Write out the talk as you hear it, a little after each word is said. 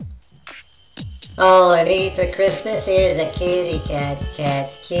All I need for Christmas is a kitty cat,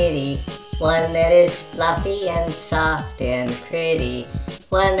 kitty. One that is fluffy and soft and pretty.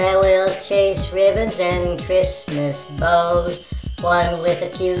 One that will chase ribbons and Christmas bows. One with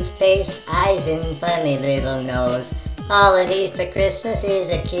a cute face, eyes and funny little nose. All I need for Christmas is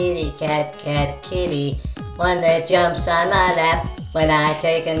a kitty cat, kitty. One that jumps on my lap when I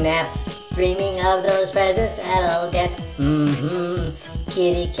take a nap. Dreaming of those presents that I'll get.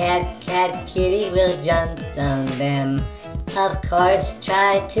 Kitty cat, kitty will jump on them. Of course,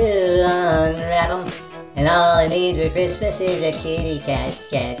 try to unwrap them. And all I need for Christmas is a kitty cat,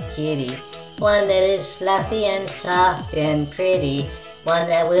 kitty. One that is fluffy and soft and pretty. One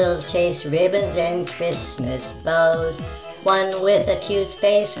that will chase ribbons and Christmas bows. One with a cute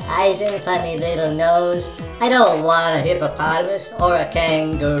face, eyes and funny little nose. I don't want a hippopotamus or a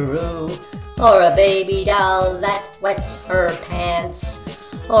kangaroo, or a baby doll that wets her pants,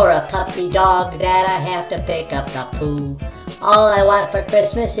 or a puppy dog that I have to pick up the poo. All I want for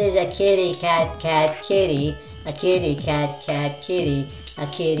Christmas is a kitty cat, kitty. A kitty cat, kitty. A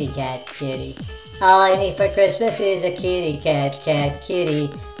kitty cat, kitty. All I need for Christmas is a kitty cat, kitty.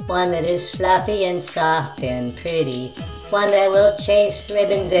 One that is fluffy and soft and pretty. One that will chase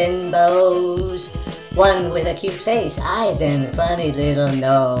ribbons and bows. One with a cute face, eyes and funny little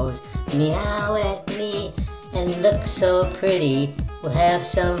nose. Meow at me and look so pretty. We'll have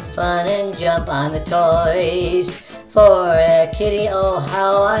some fun and jump on the toys. For a kitty, oh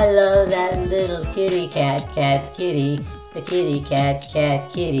how I love that little kitty cat, kitty. The kitty cat,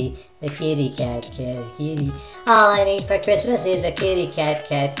 kitty. The kitty cat, kitty. All I need for Christmas is a kitty cat,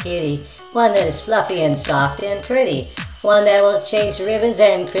 kitty. One that is fluffy and soft and pretty. One that will chase ribbons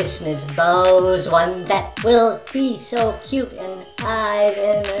and Christmas bows. One that will be so cute and eyes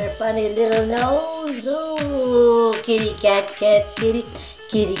and her funny little nose. Ooh, kitty cat, kitty.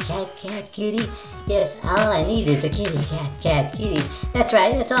 Kitty cat, kitty. Yes, all I need is a kitty cat, kitty. That's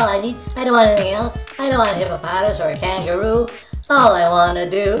right, that's all I need. I don't want anything else. I don't want a hippopotamus or a kangaroo. All I want to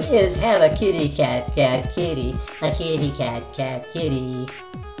do is have a kitty cat, kitty. A kitty cat, kitty.